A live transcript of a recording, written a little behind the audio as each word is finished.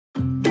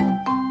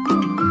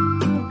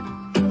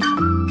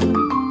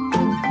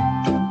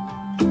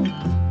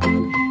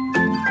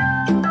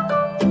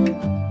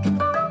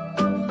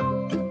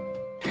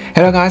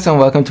Hello guys, and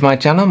welcome to my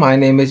channel. My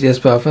name is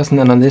Jesper,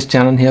 and on this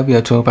channel here we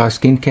are talking about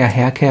skincare,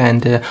 hair care,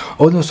 and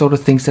all those sort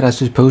of things that are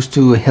supposed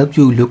to help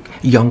you look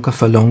younger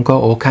for longer,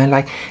 or kind of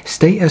like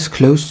stay as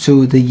close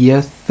to the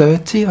year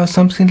 30 or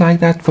something like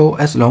that for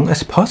as long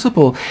as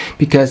possible.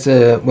 Because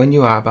when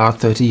you are about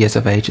 30 years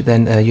of age,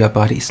 then your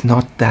body is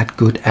not that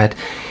good at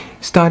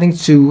starting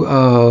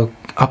to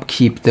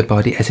upkeep the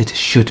body as it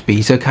should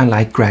be, so it kind of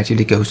like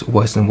gradually goes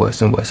worse and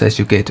worse and worse as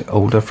you get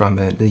older from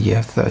the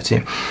year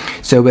 30.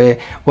 So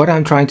what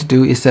I'm trying to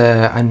do is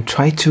I'm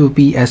trying to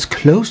be as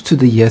close to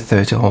the year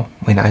 30, or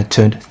when I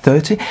turned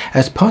 30,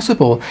 as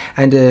possible.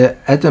 And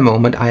at the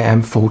moment I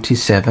am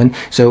 47,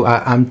 so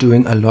I'm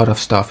doing a lot of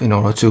stuff in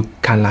order to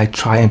kind of like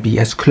try and be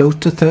as close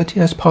to 30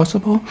 as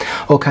possible,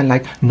 or kind of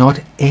like not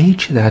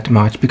age that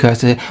much.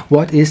 Because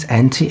what is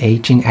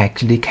anti-aging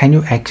actually? Can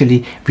you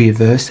actually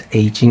reverse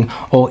aging,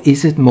 or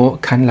is it more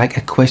kind of like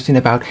a question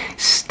about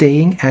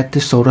staying at the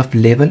sort of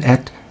level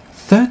at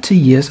 30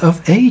 years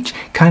of age,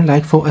 kind of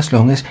like for as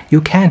long as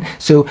you can?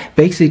 So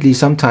basically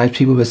sometimes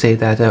people will say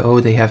that oh,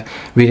 they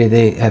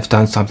have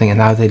done something and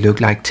now they look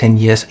like 10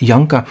 years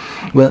younger.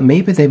 Well,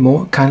 maybe they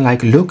more kind of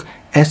like look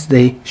as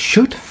they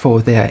should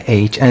for their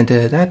age, and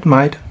that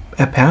might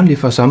apparently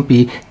for some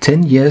be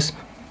 10 years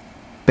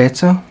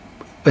better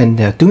when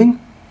they're doing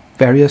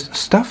various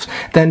stuff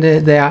than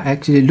they are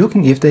actually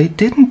looking if they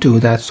didn't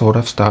do that sort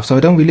of stuff. So I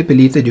don't really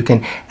believe that you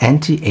can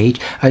anti-age.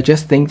 I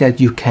just think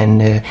that you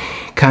can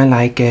kind of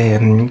like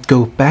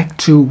go back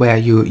to where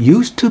you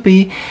used to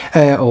be,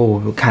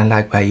 or kind of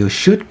like where you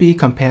should be,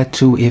 compared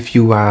to if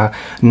you are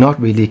not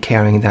really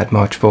caring that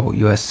much for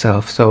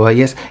yourself. So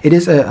yes, it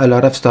is a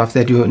lot of stuff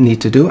that you need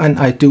to do, and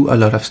I do a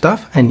lot of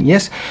stuff. And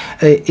yes,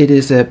 it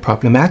is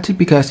problematic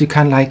because you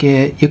kind of like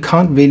you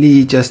can't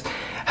really just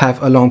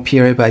have a long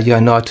period where you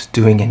are not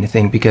doing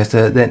anything, because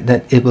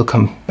then it will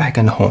come back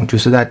and haunt you.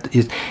 So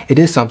it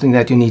is something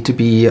that you need to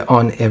be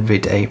on every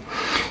day.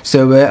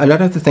 So a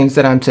lot of the things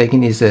that I'm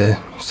taking is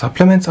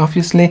supplements.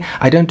 Obviously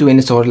I don't do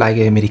any sort of like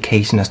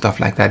medication or stuff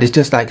like that. It's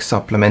just like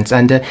supplements.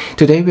 And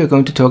today we're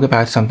going to talk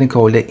about something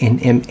called the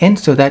NMN.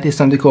 So that is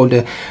something called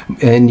the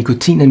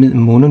Nicotinamide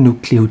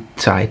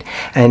Mononucleotide,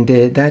 and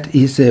that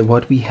is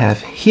what we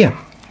have here.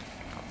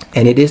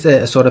 And it is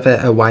a sort of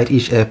a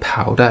whitish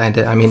powder, and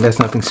I mean there's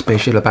nothing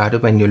special about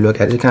it. When you look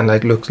at it, it kind of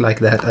like looks like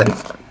that, and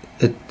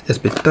it's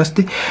a bit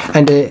dusty.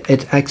 And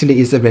it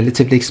actually is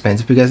relatively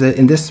expensive, because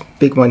in this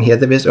big one here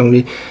there is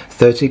only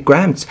 30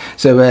 grams.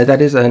 So that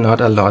is not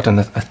a lot,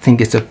 and I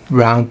think it's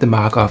around the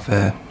mark of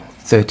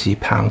 30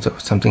 pounds or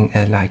something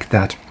like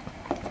that.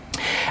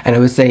 And I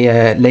will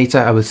say later,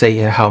 I will say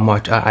how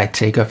much I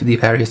take of the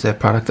various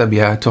products that we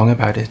are talking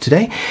about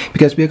today,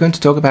 because we are going to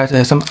talk about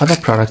some other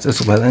products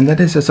as well, and that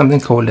is something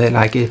called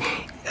like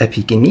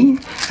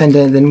Apigenin, and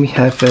then we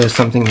have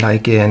something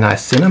like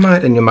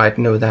Niacinamide, and you might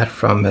know that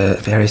from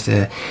various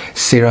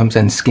serums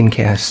and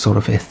skincare sort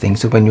of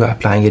things, so when you are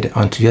applying it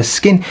onto your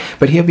skin.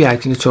 But here we are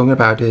actually talking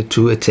about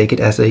to take it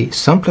as a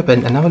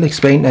supplement, and I will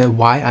explain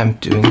why I'm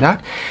doing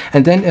that.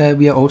 And then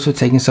we are also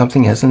taking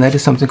something else, and that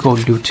is something called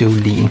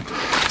Luteolin.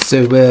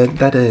 So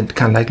that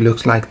kind of like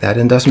looks like that,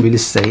 and doesn't really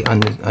say on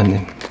the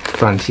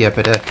front here,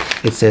 but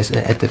it says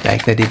at the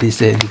back that it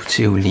is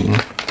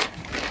Luteolin.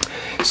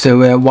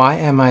 So why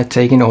am I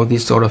taking all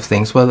these sort of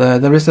things? Well,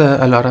 there is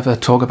a lot of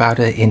talk about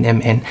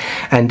NMN,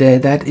 and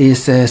that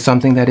is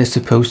something that is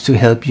supposed to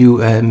help you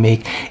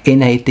make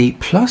NAD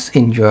plus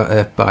in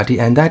your body,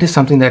 and that is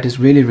something that is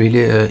really,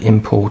 really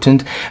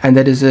important, and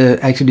that is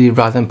actually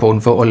rather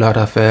important for a lot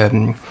of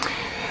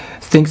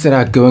things that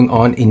are going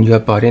on in your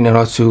body, in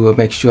order to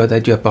make sure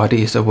that your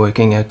body is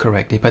working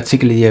correctly,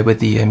 particularly with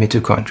the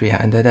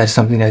mitochondria, and that is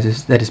something that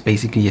is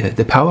basically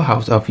the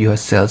powerhouse of your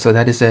cells. So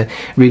that is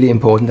really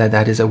important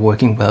that is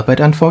working well. But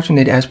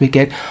unfortunately, as we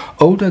get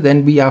older,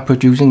 then we are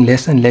producing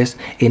less and less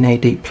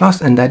NAD plus,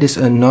 and that is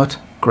not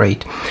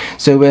great.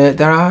 So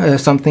there are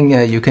something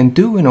you can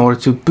do in order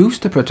to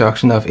boost the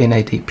production of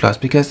NAD plus,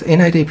 because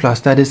NAD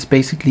plus, that is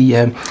basically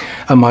a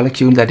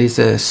molecule that is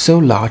so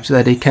large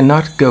that it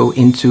cannot go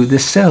into the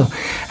cell,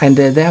 and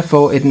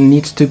therefore it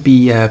needs to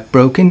be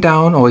broken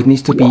down, or it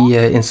needs to be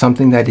in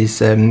something that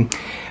is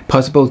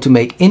possible to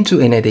make into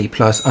NAD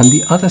plus on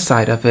the other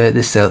side of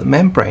the cell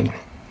membrane.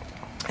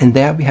 And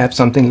there we have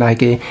something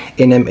like a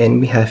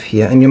NMN we have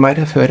here, and you might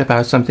have heard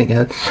about something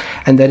else,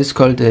 and that is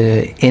called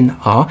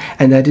NR,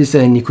 and that is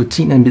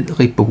Nicotinamide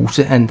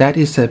Ribose, and that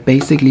is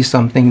basically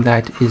something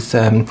that is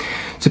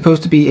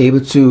supposed to be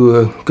able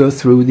to go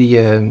through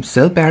the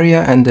cell barrier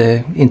and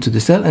into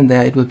the cell, and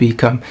there it will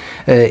become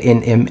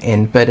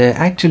NMN. But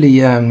actually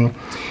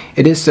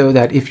it is so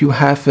that if you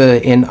have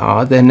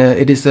NR, then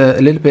it is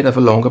a little bit of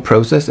a longer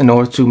process in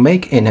order to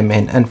make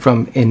NMN, and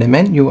from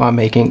NMN you are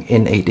making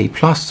NAD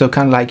plus, so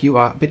kind of like you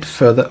are a bit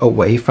further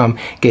away from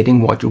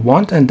getting what you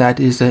want, and that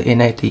is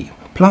NAD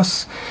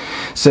plus.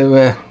 So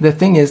the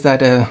thing is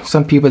that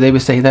some people, they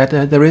will say that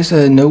there is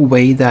no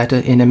way that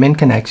NMN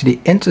can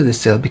actually enter the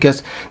cell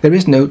because there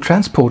is no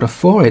transporter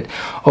for it,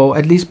 or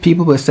at least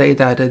people will say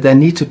that there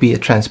needs to be a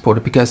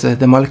transporter because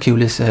the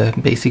molecule is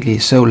basically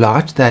so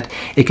large that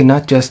it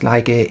cannot just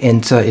like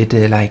enter it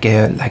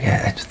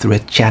through a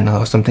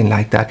channel or something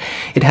like that.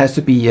 It has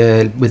to be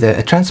with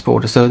a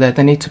transporter, so that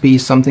there needs to be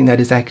something that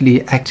is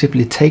actually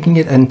actively taking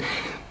it and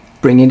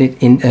bringing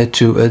it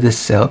into the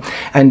cell.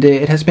 And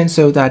it has been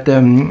so that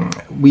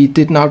we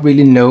did not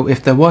really know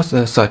if there was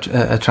such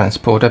a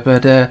transporter,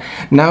 but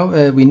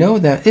now we know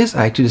there is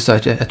actually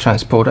such a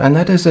transporter, and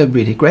that is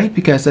really great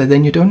because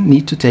then you don't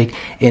need to take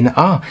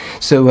NR.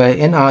 So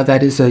NR,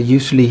 that is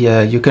usually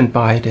you can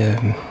buy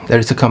there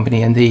is a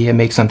company and they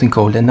make something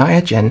called a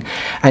Niagen,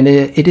 and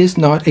it is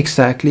not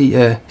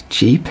exactly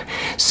cheap.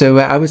 So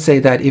I would say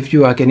that if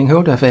you are getting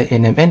hold of a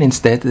NMN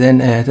instead, then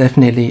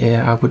definitely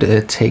I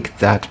would take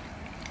that.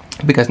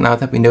 Because now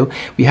that we know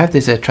we have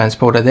this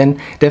transporter, then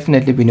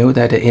definitely we know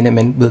that the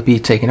NMN will be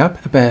taken up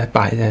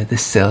by the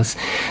cells.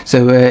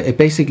 So it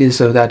basically is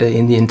so that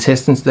in the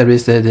intestines there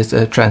is this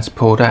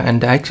transporter,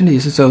 and actually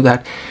is so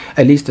that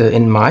at least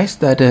in mice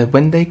that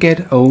when they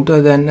get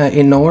older, then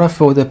in order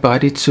for the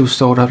body to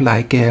sort of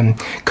like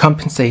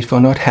compensate for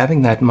not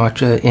having that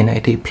much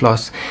NAD+,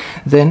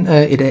 then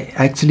it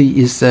actually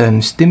is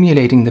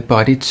stimulating the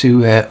body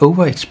to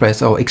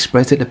overexpress or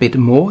express it a bit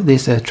more,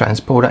 this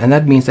transporter, and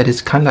that means that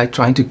it's kind of like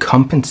trying to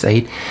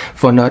compensate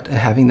for not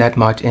having that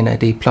much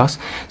NAD+,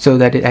 so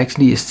that it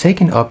actually is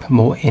taking up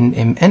more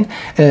NMN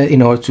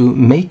in order to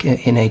make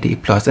NAD+,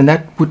 and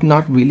that would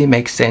not really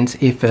make sense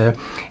if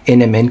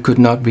NMN could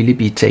not really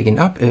be taken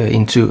up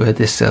into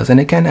the cells, and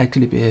it can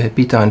actually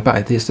be done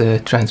by this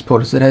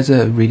transporter. So that's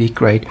really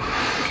great.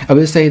 I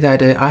will say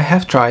that I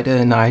have tried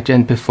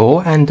Niagen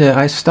before, and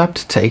I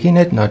stopped taking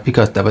it, not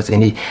because there was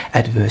any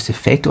adverse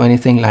effect or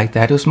anything like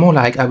that. It was more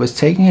like I was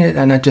taking it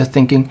and I just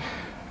thinking,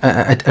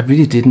 I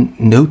really didn't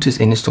notice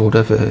any sort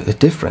of a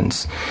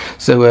difference.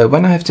 So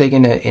when I have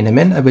taken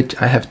NMN,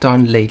 which I have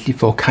done lately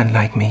for kind of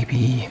like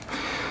maybe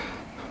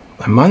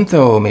a month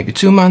or maybe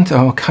 2 months,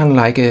 or kind of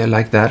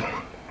like that,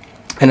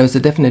 and it was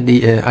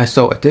definitely, I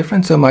saw a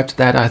difference so much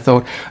that I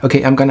thought,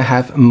 okay, I'm gonna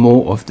have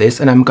more of this,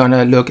 and I'm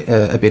gonna look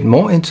a bit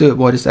more into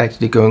what is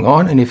actually going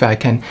on, and if I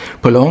can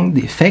prolong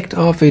the effect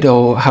of it,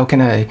 or how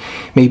can I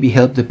maybe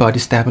help the body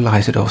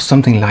stabilize it, or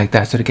something like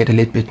that, so to get a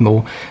little bit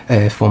more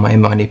for my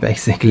money,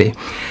 basically.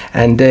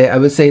 And I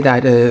would say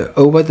that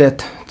over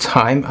that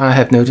time, I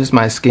have noticed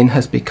my skin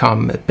has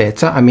become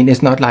better. I mean,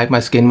 it's not like my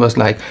skin was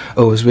like,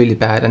 oh, it was really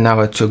bad, and now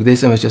I took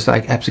this and it was just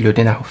like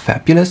absolutely now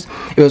fabulous.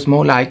 It was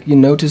more like you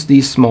notice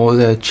these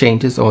small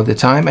changes all the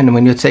time, and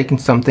when you're taking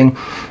something,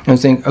 I'm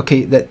saying,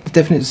 okay, that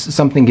definitely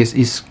something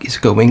is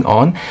going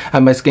on,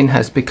 and my skin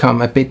has become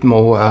a bit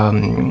more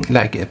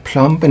like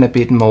plump and a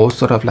bit more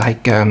sort of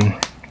like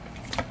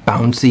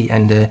bouncy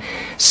and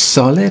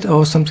solid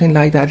or something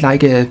like that,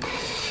 like a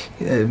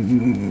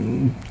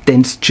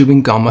dense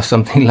chewing gum or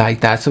something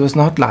like that. So it's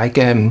not like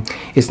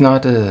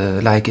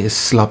like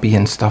sloppy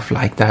and stuff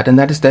like that, and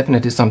that is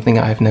definitely something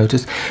I've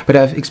noticed. But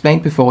I've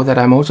explained before that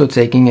I'm also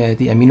taking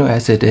the amino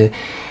acid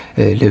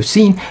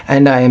leucine,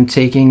 and I am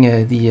taking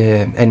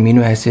the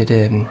amino acid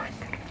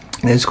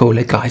it's called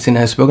glycine.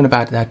 I've spoken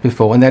about that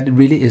before, and that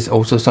really is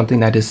also something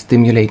that is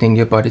stimulating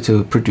your body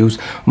to produce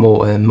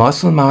more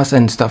muscle mass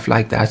and stuff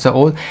like that. So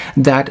all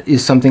that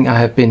is something I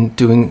have been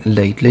doing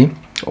lately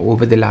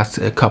over the last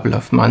couple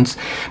of months,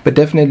 but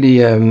definitely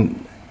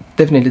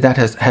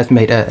that has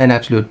made an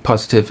absolute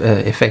positive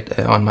effect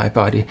on my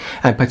body,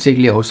 and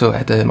particularly also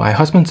at my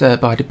husband's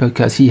body,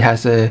 because he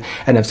has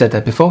and I've said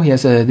that before, he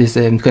has this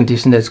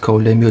condition that's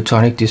called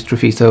myotonic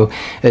dystrophy, so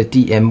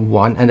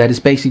DM1, and that is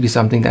basically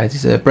something that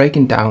is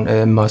breaking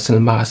down muscle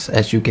mass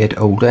as you get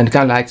older, and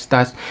kind of like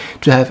starts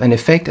to have an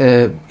effect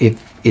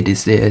if it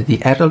is the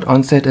adult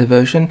onset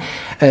version.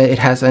 It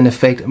has an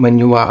effect when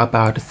you are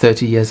about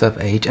 30 years of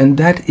age, and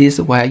that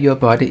is where your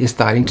body is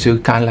starting to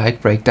kind of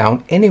like break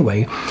down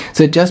anyway.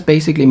 So it just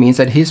basically means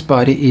that his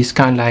body is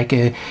kind of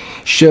like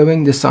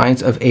showing the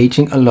signs of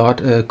aging a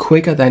lot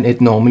quicker than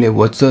it normally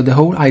would. So the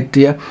whole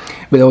idea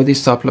with all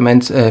these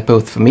supplements,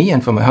 both for me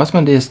and for my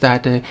husband, is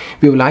that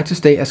we would like to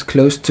stay as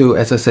close to,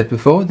 as I said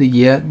before, the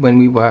year when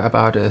we were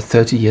about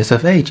 30 years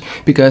of age,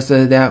 because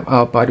there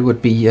our body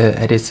would be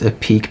at its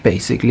peak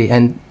basically,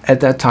 and at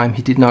that time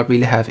he did not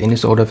really have any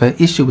sort of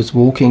issue with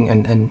walking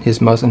and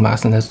his muscle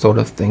mass and that sort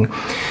of thing.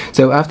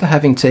 So after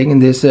having taken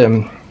this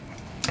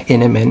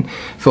NMN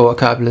for a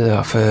couple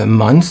of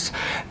months,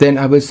 then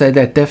I would say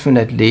that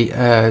definitely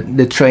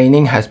the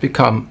training has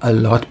become a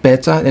lot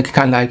better. It's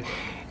kind of like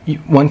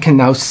one can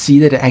now see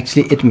that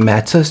actually it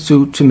matters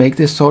to make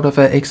this sort of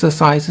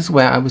exercises,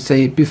 where I would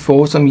say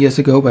before, some years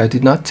ago, where I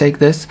did not take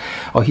this,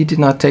 or he did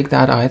not take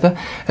that either,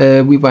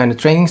 we were in a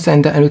training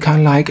center and we kind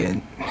of like,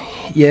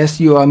 yes,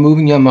 you are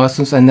moving your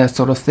muscles and that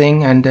sort of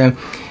thing, and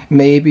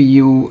maybe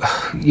you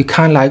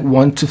kind of like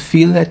want to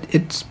feel that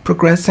it's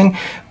progressing,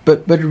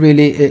 but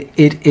really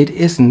it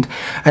isn't.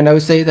 And I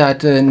would say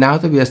that now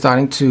that we are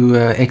starting to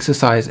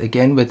exercise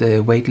again with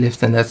the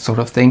weightlifts and that sort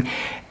of thing,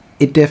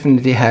 it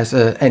definitely has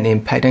an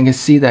impact. I can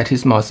see that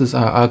his muscles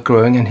are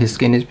growing and his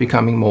skin is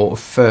becoming more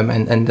firm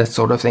and that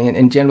sort of thing. And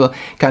in general,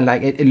 kind of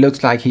like it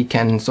looks like he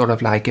can sort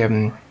of like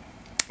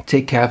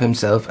take care of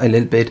himself a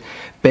little bit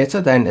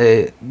better than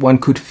one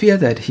could fear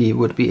that he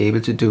would be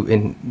able to do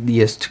in the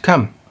years to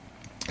come.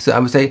 So I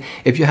would say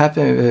if you have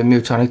a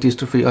myotonic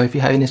dystrophy, or if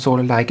you have any sort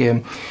of like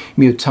a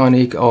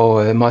myotonic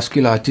or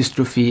muscular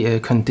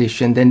dystrophy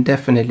condition, then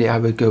definitely I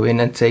would go in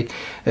and take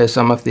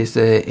some of this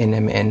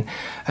NMN.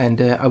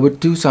 And I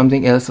would do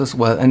something else as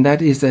well, and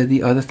that is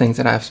the other things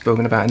that I've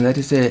spoken about, and that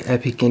is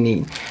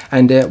Apigenin.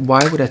 And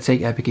why would I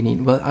take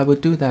Apigenin? Well, I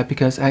would do that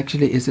because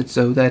actually is it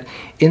so that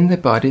in the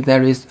body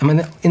there is,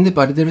 in the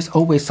body there is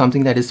always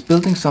something that is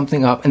building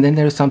something up, and then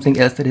there is something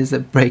else that is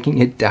breaking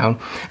it down,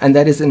 and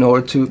that is in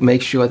order to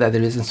make sure that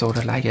there isn't sort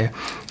of like a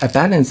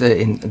balance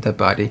in the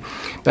body.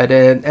 But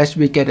as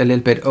we get a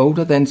little bit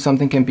older, then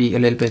something can be a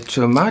little bit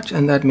too much,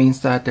 and that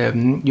means that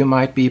you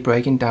might be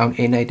breaking down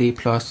NAD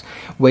plus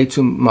way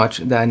too much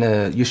than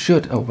you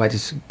should, or what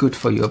is good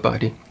for your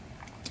body.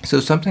 So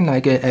something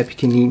like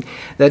Apigenin,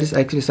 that is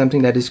actually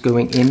something that is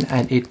going in,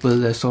 and it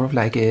will sort of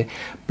like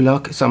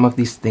block some of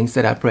these things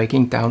that are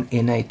breaking down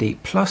NAD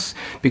plus,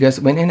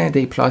 because when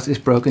NAD plus is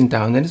broken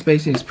down, then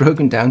it's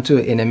broken down to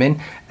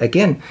NMN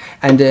again,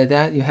 and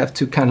there you have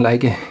to kind of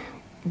like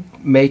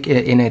make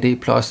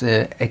NAD plus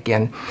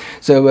again.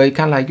 So kind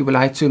of like you would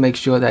like to make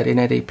sure that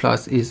NAD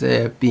plus is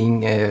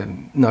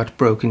being not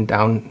broken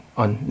down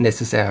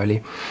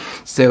unnecessarily.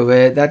 So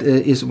that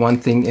is one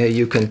thing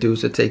you can do.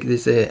 So take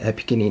this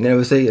Apigenin. I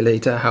will say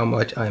later how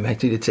much I'm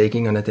actually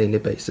taking on a daily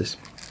basis.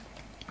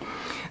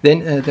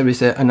 Then there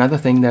is another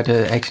thing that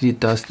actually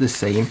does the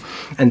same,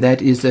 and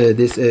that is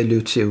this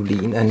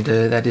Luteolin, and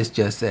that is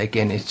just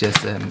again, it's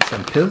just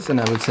some pills, and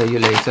I will tell you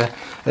later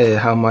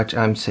how much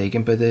I'm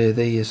taking, but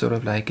they sort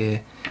of like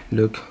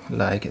look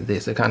like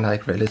this. They're kind of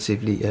like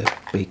relatively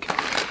big.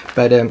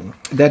 But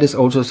that is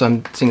also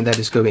something that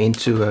is going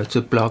into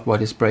to block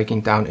what is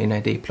breaking down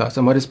NAD plus.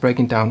 And what is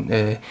breaking down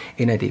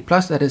NAD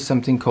plus, that is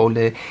something called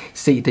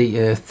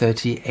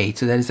CD38.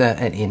 So that is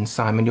an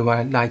enzyme, and you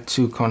would like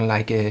to kind of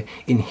like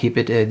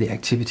inhibit the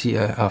activity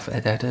of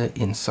that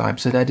enzyme.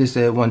 So that is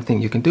one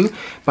thing you can do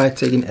by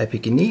taking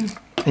Apigenin,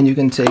 and you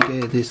can take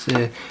this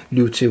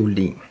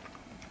Luteolin.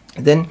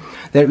 Then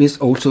there is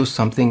also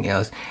something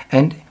else,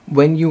 and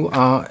when you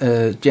are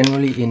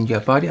generally in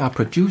your body are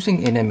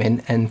producing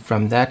NMN, and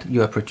from that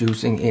you are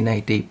producing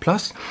NAD+,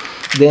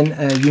 then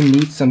you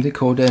need something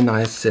called a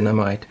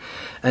niacinamide.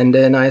 And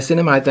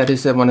niacinamide, that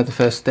is one of the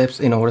first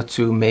steps in order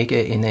to make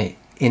a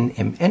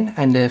NMN,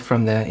 and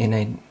from there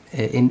NAD+.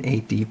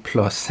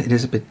 It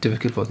is a bit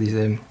difficult for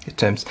these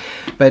terms,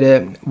 but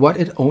what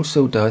it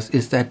also does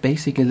is that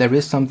basically there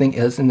is something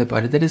else in the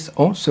body that is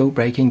also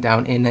breaking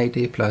down NAD+,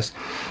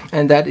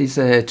 and that is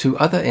two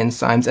other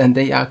enzymes, and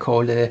they are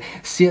called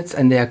SIRTs,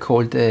 and they are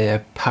called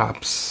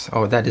PARPs,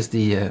 or that is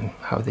the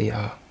how they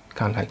are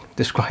kind of like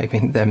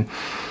describing them.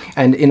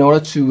 And in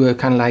order to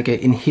kind of like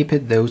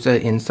inhibit those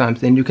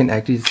enzymes, then you can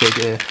actually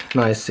take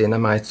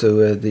niacinamide,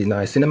 so the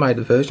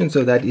niacinamide version,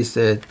 so that is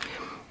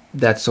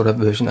that sort of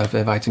version of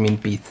vitamin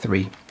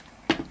B3.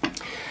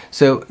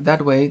 So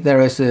that way there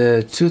is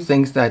two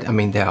things that, I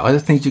mean, there are other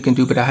things you can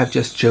do, but I have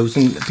just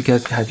chosen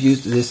because I have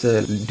used this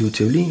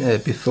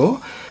Luteolin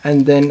before,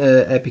 and then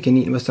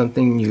Apigenin was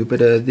something new, but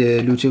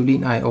the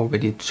Luteolin I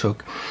already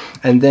took.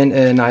 And then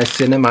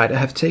niacinamide, I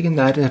have taken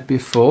that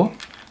before,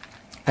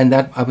 and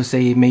that I would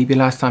say maybe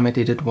last time I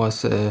did it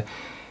was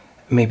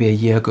maybe a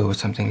year ago or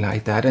something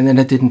like that, and then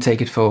I didn't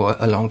take it for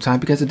a long time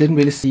because I didn't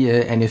really see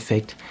an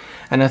effect.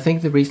 And I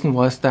think the reason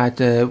was that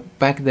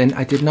back then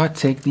I did not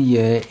take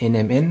the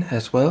NMN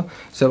as well,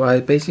 so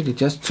I basically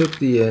just took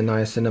the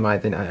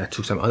niacinamide. Then I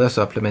took some other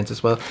supplements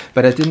as well,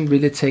 but I didn't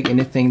really take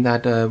anything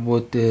that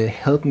would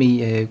help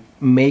me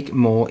make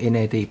more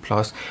NAD+,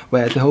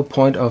 where the whole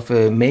point of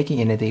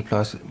making NAD+,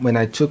 when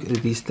I took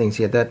these things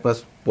here, that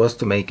was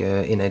to make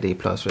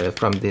NAD+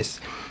 from this,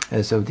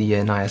 so the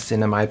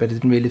niacinamide, but I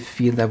didn't really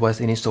feel there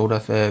was any sort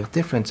of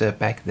difference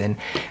back then.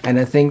 And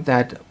I think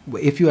that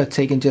if you are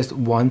taking just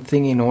one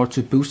thing in order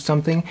to boost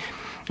something,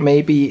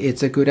 maybe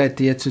it's a good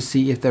idea to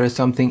see if there is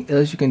something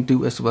else you can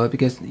do as well,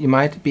 because you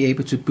might be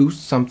able to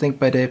boost something,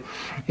 but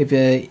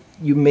if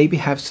you maybe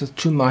have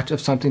too much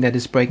of something that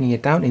is breaking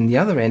it down in the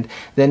other end,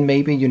 then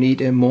maybe you need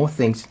more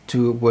things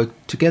to work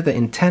together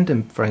in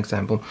tandem, for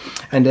example.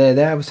 And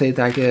there I would say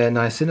like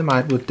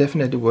niacinamide would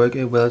definitely work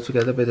well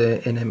together with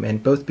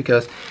NMN, both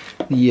because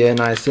the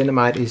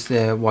niacinamide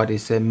is what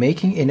is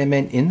making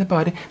NMN in the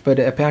body, but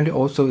apparently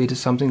also it is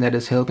something that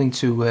is helping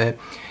to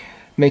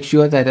make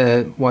sure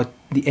that what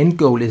the end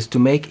goal is to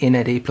make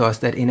NAD+,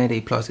 that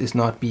NAD+ is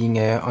not being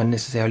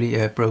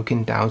unnecessarily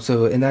broken down.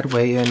 So in that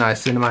way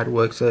niacinamide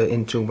works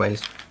in two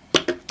ways.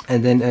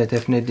 And then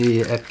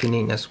definitely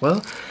Apigenin as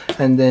well.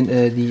 and then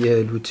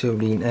the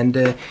Luteolin.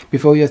 And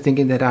before you're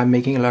thinking that I'm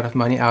making a lot of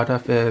money out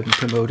of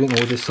promoting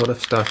all this sort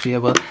of stuff here,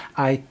 well,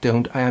 I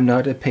don't. I am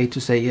not paid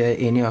to say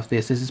any of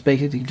this. This is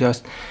basically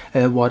just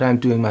what I'm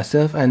doing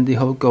myself, and the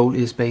whole goal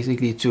is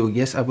basically to,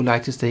 yes, I would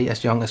like to stay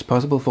as young as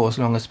possible for as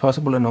long as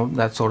possible and all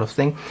that sort of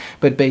thing,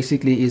 but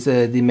basically is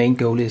the main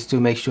goal is to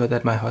make sure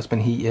that my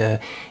husband, he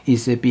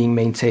is being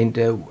maintained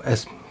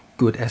as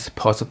good as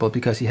possible,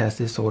 because he has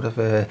this sort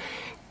of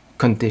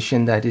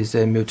condition that is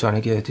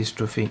myotonic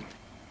dystrophy.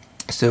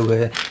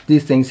 So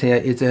these things here,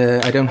 it's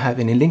I don't have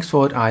any links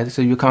for it either,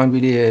 so you can't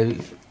really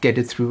get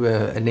it through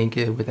a link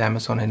with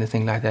Amazon or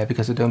anything like that,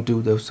 because I don't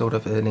do those sort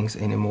of links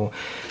anymore.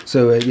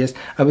 So yes,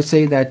 I would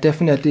say that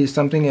definitely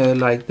something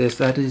like this,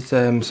 that is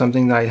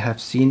something that I have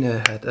seen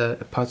had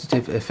a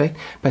positive effect,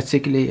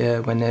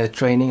 particularly when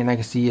training, and I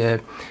can see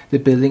the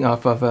building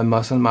up of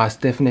muscle mass.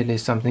 Definitely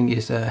something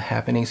is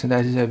happening, so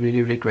that is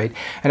really, really great.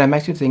 And I'm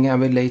actually thinking I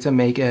will later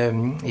make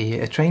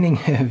a training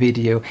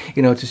video,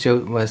 you know, to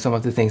show some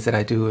of the things that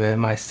I do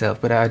myself,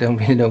 but I don't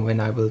really know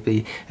when I will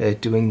be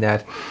doing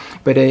that.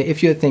 But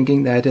if you're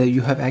thinking that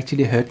you have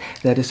actually heard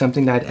that is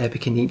something like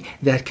Apigenin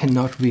that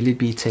cannot really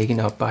be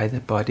taken up by the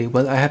body,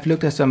 well, I have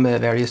looked at some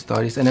various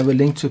studies, and I will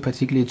link to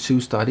particularly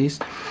 2 studies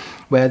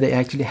where they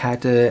actually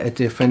had a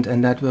different,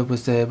 and that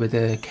was with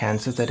a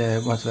cancer that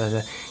was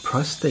a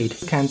prostate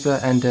cancer,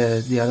 and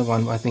the other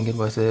one, I think it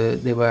was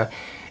they were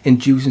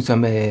inducing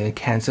some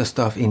cancer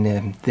stuff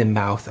in the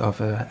mouth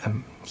of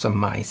some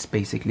mice,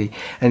 basically,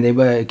 and they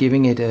were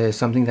giving it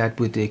something that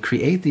would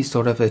create these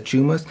sort of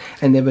tumors,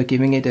 and they were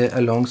giving it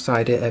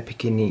alongside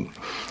Apigenin,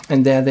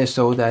 and there they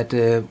saw that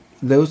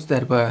those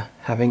that were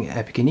having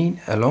Apigenin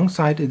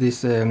alongside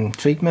this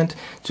treatment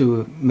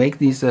to make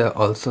these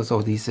ulcers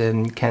or these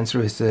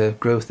cancerous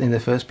growth in the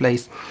first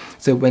place.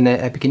 So when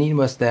Apigenin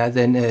was there,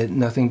 then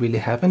nothing really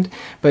happened,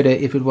 but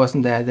if it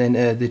wasn't there, then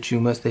the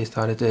tumors, they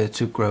started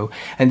to grow.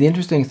 And the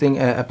interesting thing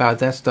about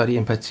that study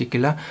in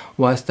particular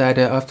was that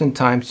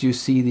oftentimes you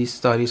see these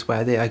studies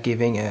where they are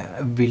giving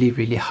really,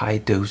 really high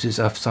doses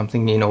of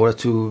something in order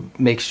to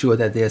make sure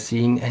that they are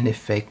seeing an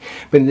effect.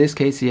 But in this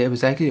case here, it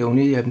was actually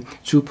only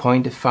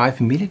 2.5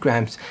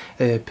 milligrams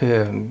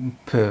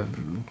per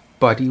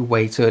body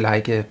weight, so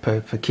like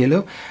per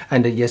kilo.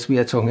 And yes, we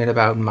are talking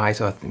about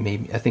mice, or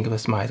maybe I think it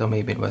was mice, or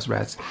maybe it was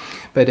rats.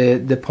 But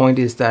the point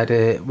is that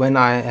when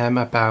I am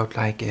about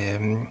like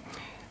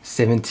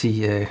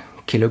 70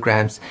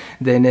 kilograms,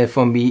 then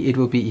for me it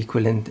will be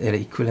equivalent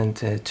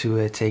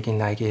to taking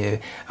like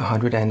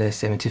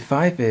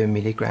 175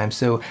 milligrams.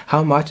 So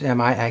how much am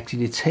I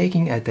actually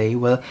taking a day?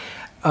 Well,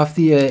 of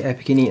the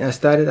Apigenin, I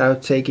started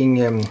out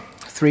taking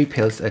 3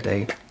 pills a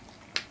day.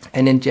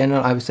 And in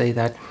general, I would say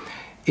that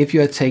if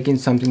you are taking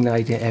something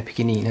like the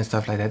Apigenin and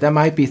stuff like that, there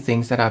might be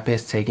things that are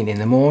best taken in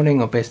the morning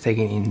or best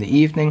taken in the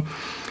evening.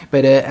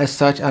 But as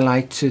such, I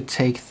like to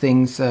take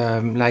things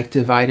like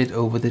divided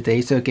over the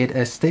day, so get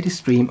a steady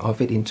stream of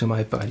it into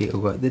my body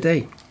over the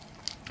day.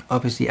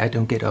 Obviously, I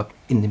don't get up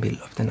in the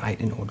middle of the night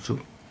in order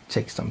to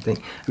take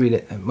something.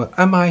 Really, well,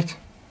 I might,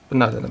 but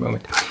not at the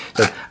moment.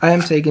 So I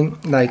am taking,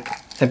 like,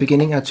 at the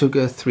beginning, I took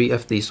 3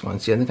 of these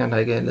ones. Yeah, they kind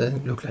of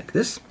like, look like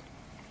this.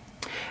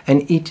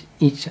 And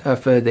each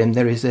of them,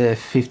 there is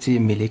 50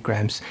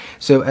 milligrams.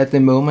 So at the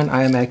moment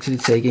I am actually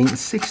taking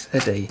 6 a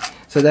day.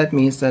 So that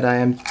means that I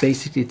am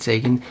basically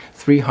taking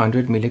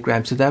 300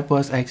 milligrams. So that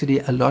was actually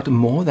a lot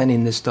more than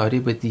in the study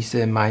with these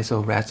mice or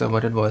rats or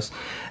what it was.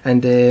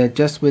 And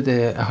just with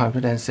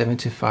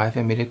 175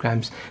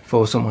 milligrams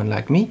for someone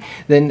like me,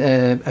 then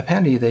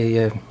apparently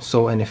they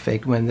saw an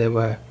effect when they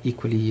were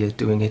equally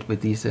doing it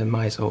with these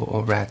mice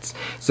or rats.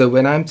 So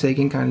when I'm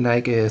taking kind of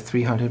like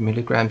 300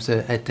 milligrams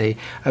a day,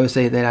 I would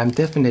say that I'm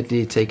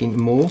definitely taking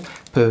more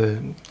per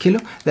kilo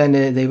than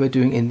they were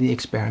doing in the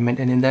experiment.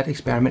 And in that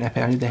experiment,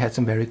 apparently they had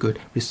some very good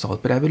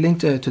result. But I will link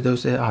to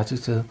those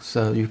articles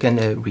so you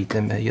can read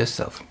them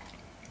yourself.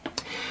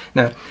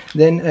 Now,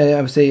 then I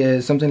would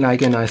say something like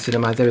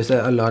niacinamide. There is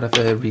a lot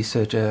of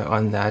research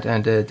on that,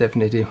 and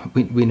definitely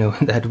we know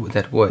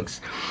that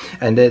works.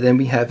 And then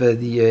we have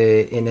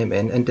the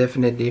NMN, and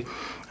definitely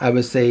I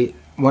would say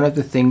one of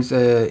the things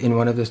in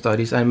one of the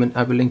studies, I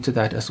will link to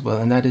that as well,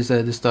 and that is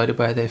the study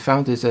where they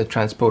found this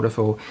transporter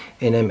for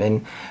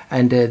NMN,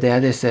 and there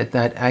they said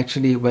that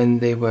actually when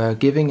they were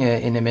giving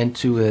NMN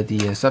to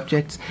the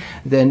subjects,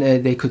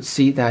 then they could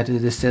see that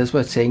the cells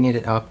were taking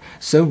it up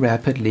so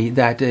rapidly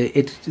that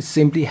it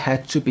simply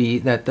had to be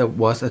that there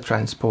was a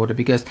transporter,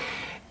 because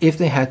if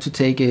they had to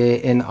take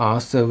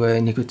NR, so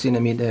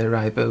Nicotinamide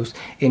Ribose,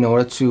 in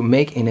order to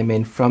make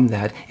NMN from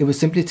that, it would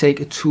simply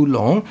take too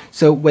long.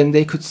 So when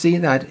they could see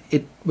that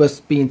it was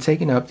being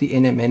taken up, the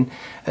NMN,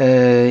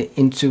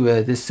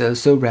 into the cell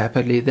so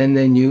rapidly, then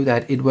they knew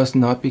that it was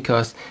not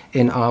because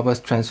NR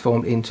was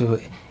transformed into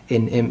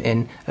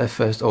NMN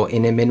first, or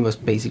NMN was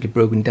basically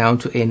broken down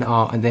to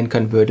NR and then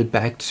converted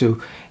back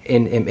to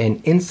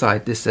NMN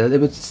inside the cell.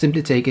 It would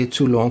simply take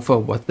too long for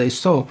what they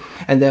saw,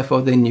 and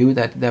therefore they knew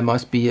that there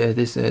must be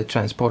this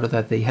transporter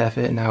that they have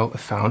now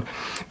found.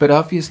 But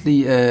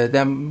obviously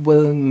there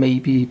will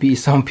maybe be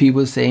some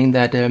people saying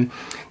that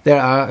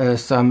there are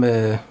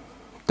some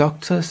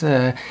doctors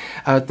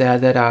out there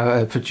that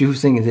are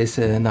producing this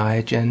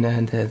Niagen,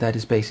 and that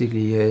is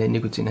basically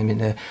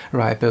Nicotinamide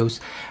Ribose,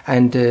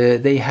 and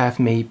they have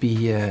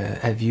maybe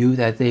a view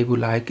that they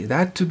would like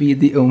that to be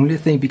the only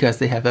thing because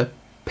they have a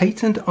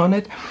patent on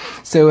it,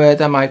 so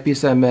there might be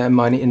some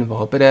money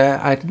involved, but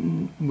I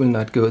will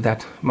not go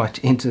that much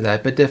into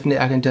that. But definitely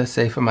I can just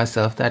say for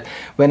myself that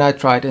when I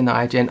tried an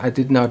Niagen, I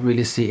did not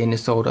really see any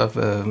sort of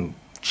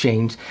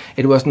change.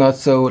 It was not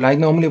so like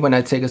normally when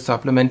I take a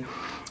supplement,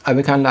 I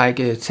would kind of like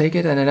take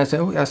it and then I say,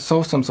 oh, I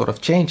saw some sort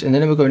of change, and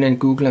then I would go in and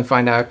Google and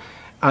find out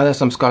are there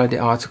some scholarly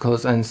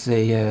articles and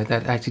say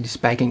that actually is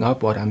backing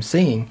up what I'm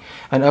saying,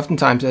 and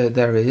oftentimes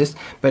there is,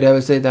 but I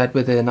would say that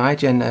with the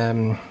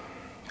Niagen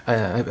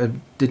I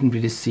didn't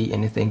really see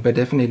anything, but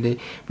definitely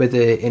with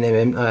the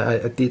NMN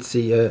I did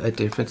see a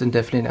difference, and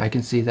definitely I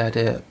can see that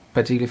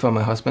particularly for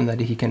my husband, that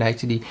he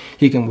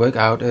can work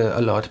out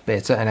a lot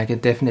better, and I can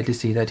definitely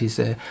see that his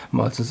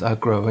muscles are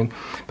growing.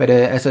 But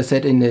as I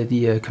said in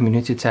the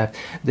community tab,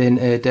 then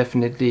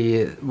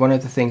definitely one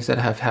of the things that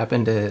have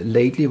happened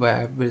lately where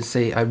I will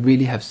say I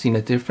really have seen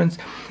a difference,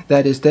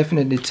 that is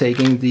definitely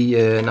taking the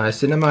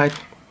niacinamide,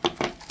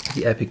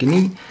 the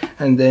Apigenin,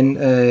 and then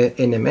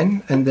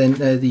NMN, and then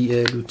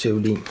the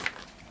Luteolin,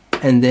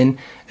 and then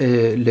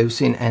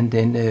leucine, and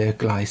then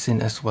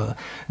glycine as well.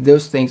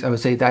 Those things I would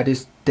say that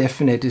is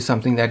definitely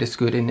something that is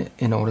good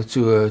in order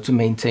to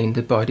maintain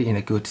the body in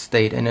a good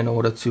state, and in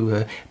order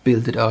to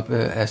build it up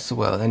as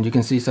well. And you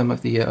can see some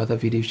of the other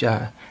videos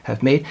I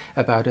have made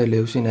about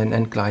leucine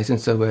and glycine,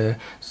 so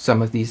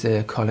some of these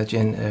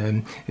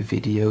collagen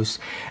videos.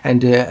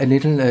 And a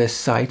little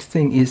side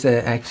thing is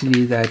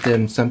actually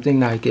that something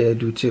like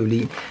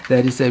Luteolin,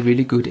 that is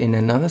really good in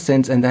another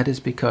sense, and that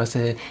is because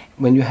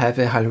when you have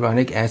a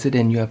hyaluronic acid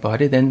in your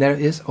body, then there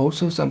is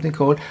also something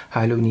called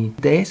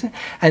hyaluronidase,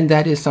 and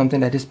that is something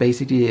that is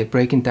basically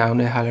breaking down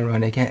a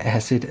hyaluronic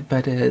acid.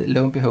 But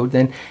lo and behold,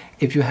 then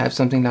if you have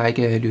something like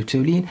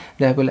luteolin,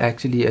 that will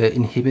actually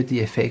inhibit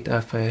the effect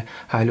of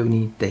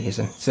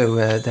hyaluronidase, so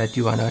that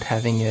you are not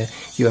having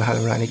your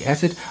hyaluronic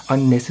acid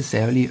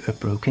unnecessarily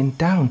broken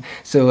down.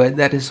 So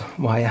that is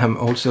why I'm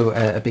also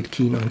a bit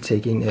keen on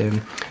taking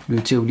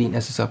luteolin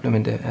as a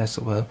supplement as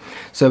well.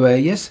 So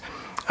yes,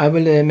 I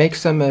will make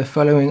some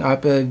following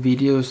up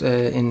videos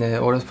in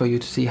order for you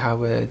to see how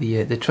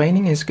the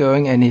training is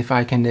going, and if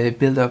I can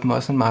build up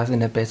muscle mass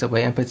in a better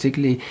way, and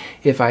particularly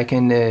if I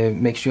can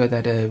make sure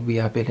that we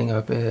are building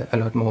up a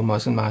lot more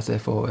muscle mass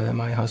for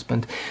my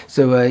husband.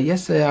 So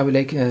yes, I will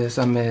make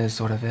some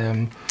sort of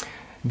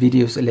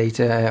videos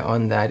later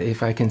on that,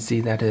 if I can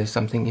see that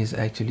something is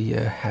actually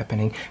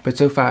happening. But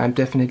so far I'm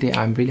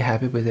really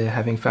happy with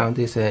having found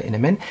this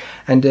NMN.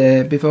 And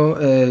before,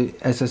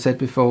 as I said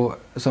before,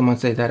 someone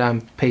said that I'm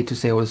paid to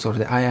say all this sort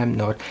of thing. I am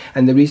not,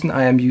 and the reason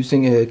I am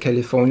using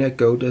California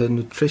Gold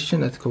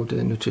Nutrition, that's called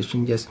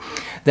nutrition, yes,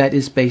 that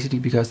is basically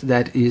because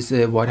that is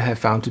what I have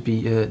found to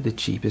be the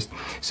cheapest.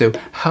 So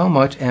how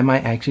much am I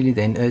actually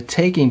then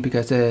taking,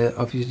 because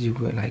obviously you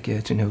would like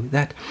to know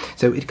that.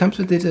 So it comes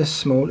with this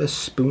small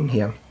spoon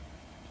here,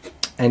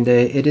 and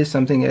it is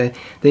something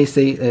they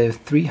say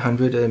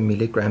 300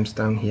 milligrams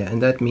down here,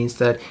 and that means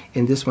that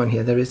in this one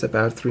here there is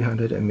about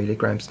 300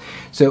 milligrams.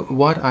 So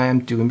what I am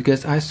doing,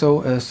 because I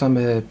saw some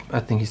I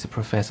think he's a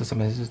professor,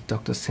 some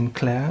Dr.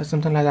 Sinclair or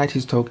something like that,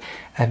 he's talked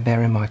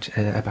very much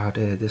about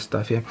this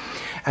stuff here,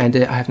 and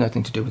I have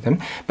nothing to do with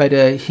him, but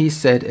he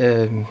said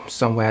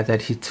somewhere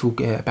that he took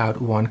about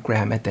 1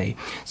 gram a day.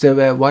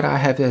 So what I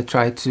have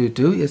tried to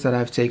do is that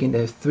I've taken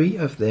 3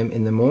 of them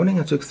in the morning,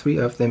 I took 3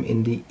 of them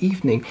in the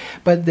evening,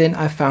 but then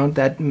I found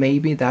that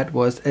maybe that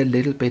was a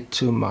little bit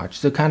too much.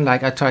 So kind of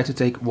like I tried to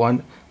take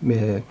 1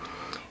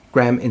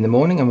 gram in the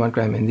morning and 1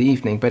 gram in the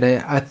evening, but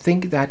I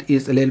think that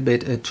is a little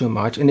bit too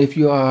much. And if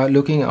you are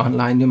looking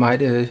online, you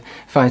might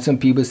find some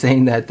people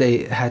saying that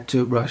they had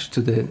to rush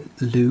to the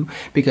loo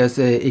because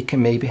it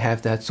can maybe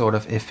have that sort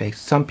of effect.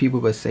 Some people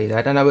will say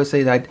that, and I would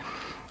say that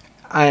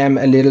I am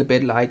a little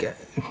bit like,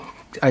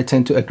 I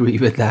tend to agree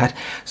with that.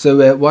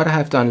 So what I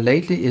have done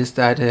lately is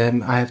that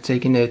I have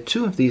taken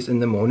 2 of these in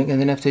the morning,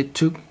 and then I've taken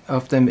 2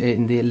 of them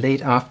in the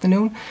late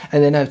afternoon,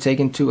 and then I've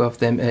taken 2 of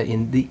them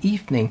in the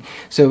evening.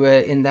 So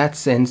in that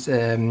sense,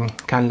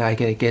 kind of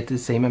like get the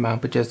same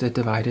amount, but just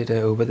divide it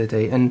over the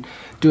day. And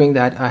doing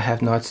that, I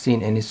have not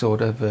seen any sort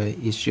of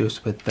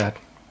issues with that.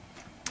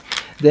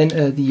 Then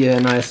the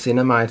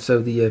niacinamide, so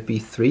the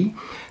B3,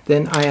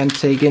 then I am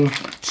taking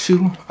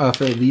 2 of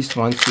these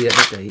ones here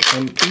a day,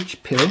 and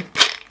each pill,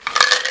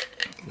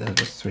 that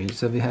was 3,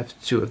 so we have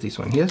 2 of these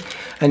one here,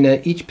 and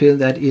each pill,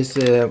 that is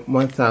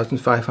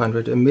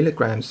 1500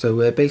 milligrams.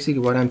 So basically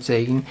what I'm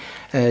taking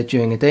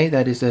during a day,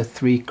 that is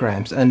 3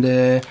 grams, and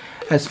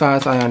as far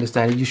as I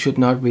understand it, you should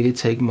not really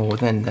take more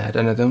than that,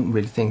 and I don't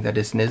really think that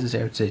it's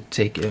necessary to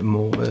take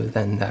more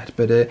than that,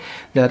 but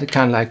that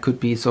kind of like could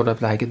be sort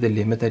of like the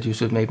limit, that you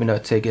should maybe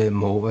not take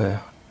more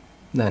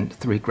than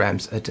 3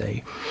 grams a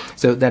day.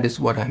 So that is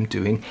what I'm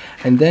doing.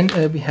 And then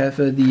we have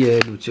the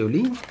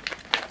luteolin.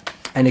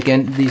 And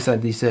again, these are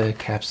these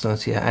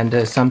capsules here,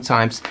 and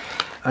sometimes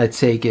I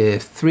take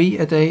 3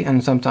 a day,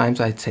 and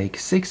sometimes I take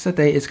 6 a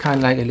day. It's kind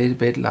of like a little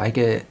bit like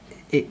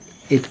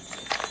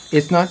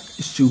it's not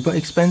super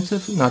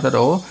expensive, not at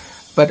all.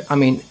 But I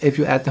mean, if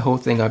you add the whole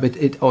thing up,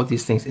 all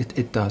these things,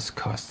 it does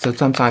cost. So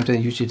sometimes I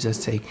usually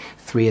just take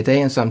 3 a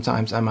day, and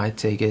sometimes I might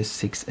take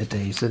 6 a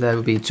day. So that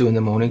would be 2 in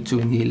the morning, 2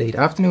 in the late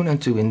afternoon,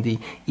 and 2 in the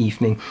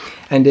evening.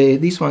 And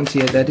these ones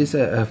here, that is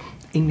a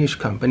English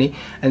company,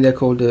 and they're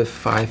called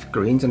 5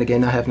 Greens. And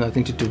again, I have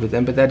nothing to do with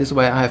them, but that is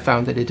why I have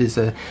found that it is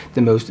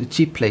the most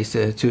cheap place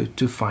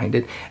to find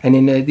it. And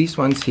in these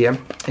ones here,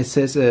 it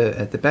says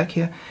at the back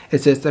here,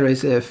 it says there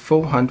is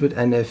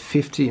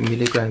 450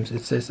 milligrams.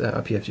 It says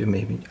up here,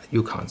 maybe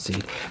you can't see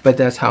it, but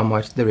that's how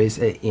much there is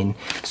in.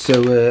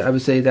 So I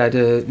would say that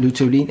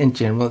luteolin in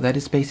general, that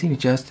is basically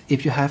just,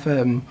 if you have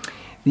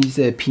these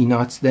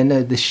peanuts, then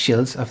the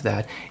shells of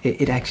that,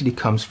 it actually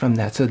comes from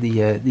that. So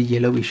the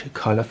yellowish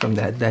color from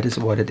that is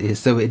what it is.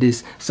 So it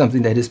is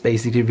something that is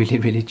basically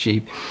really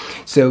cheap.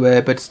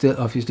 So but still,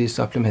 obviously,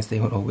 supplements, they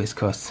will always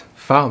cost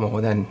far more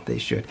than they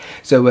should.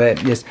 So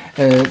yes,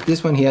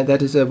 this one here,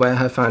 that is where I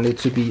have found it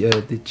to be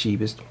the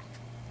cheapest.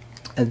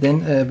 And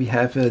then we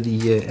have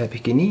the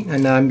Apigenin,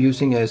 and I'm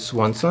using a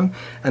Swanson,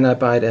 and I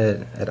buy it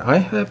at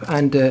iHerb,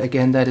 and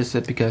again, that is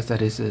because that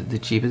is the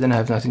cheapest, and I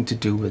have nothing to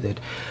do with it.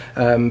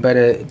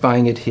 But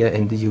buying it here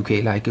in the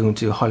UK, like going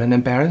to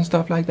Holland & Barrett and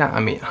stuff like that,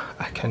 I mean,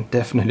 I can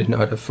definitely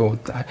not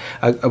afford that.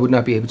 I would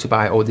not be able to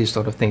buy all these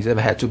sort of things if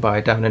I had to buy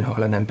it down in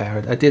Holland &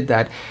 Barrett. I did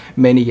that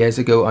many years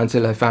ago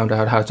until I found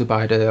out how to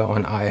buy it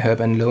on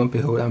iHerb, and lo and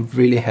behold, I'm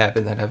really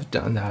happy that I've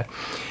done that.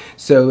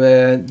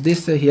 So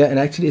this here, and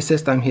actually it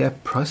says down here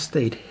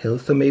prostate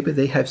health, so maybe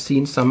they have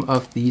seen some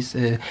of these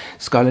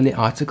scholarly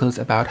articles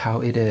about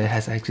how it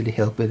has actually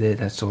helped with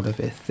that sort of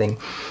a thing.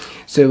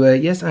 So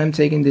yes, I'm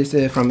taking this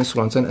from a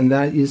Swanson, and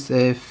that is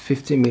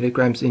 50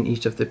 milligrams in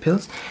each of the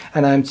pills,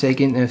 and I'm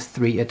taking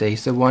 3 a day.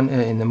 So 1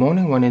 in the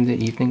morning, 1 in the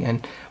evening,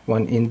 and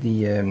 1 in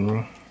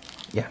the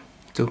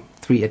so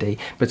 3 a day.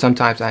 But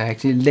sometimes I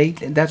actually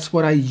that's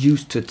what I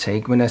used to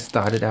take when I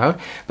started out,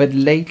 but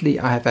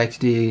lately I have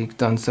actually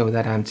done so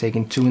that I'm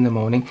taking 2 in the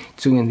morning,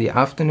 2 in the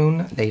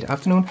afternoon, late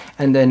afternoon,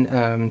 and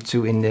then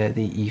 2 in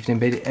the evening.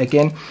 But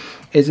again,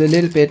 it's a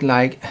little bit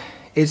like,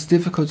 it's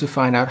difficult to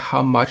find out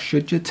how much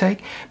should you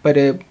take, but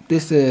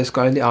this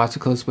scholarly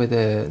articles with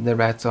the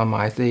rats or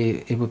mice,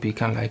 it would be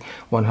kind of like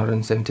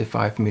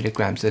 175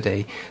 milligrams a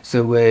day.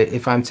 So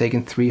if I'm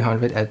taking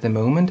 300 at the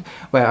moment,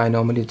 where I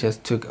normally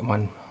just took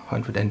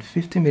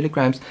 150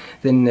 milligrams,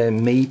 then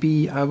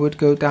maybe I would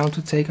go down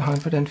to take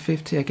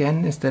 150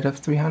 again instead of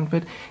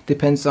 300.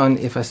 Depends on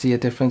if I see a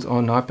difference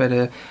or not.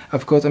 But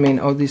of course, I mean,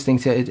 all these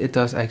things here, it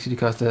does actually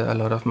cost a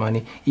lot of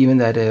money. Even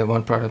that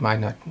one product might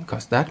not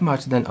cost that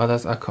much, then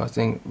others are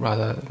costing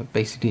rather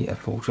basically a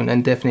fortune.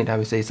 And definitely, I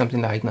would say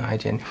something like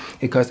Niagen,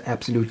 it costs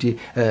absolutely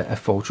a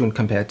fortune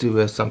compared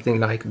to something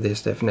like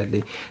this,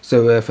 definitely.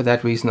 So for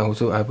that reason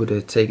also, I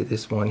would take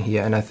this one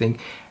here, and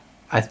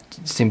I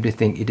simply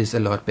think it is a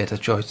lot better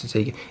choice to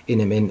take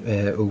NMN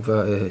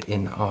over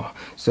NR.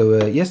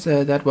 So yes,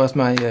 that was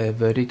my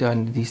verdict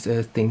on these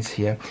things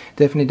here.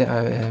 Definitely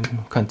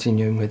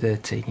continuing with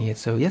taking it.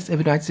 So yes, if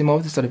you'd like to see more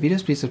of this sort of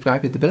videos, please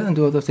subscribe, hit the bell, and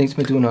do all those things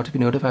to do not to be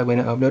notified when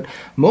I upload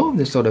more of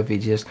this sort of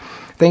videos.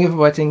 Thank you for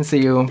watching.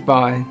 See you.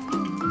 Bye.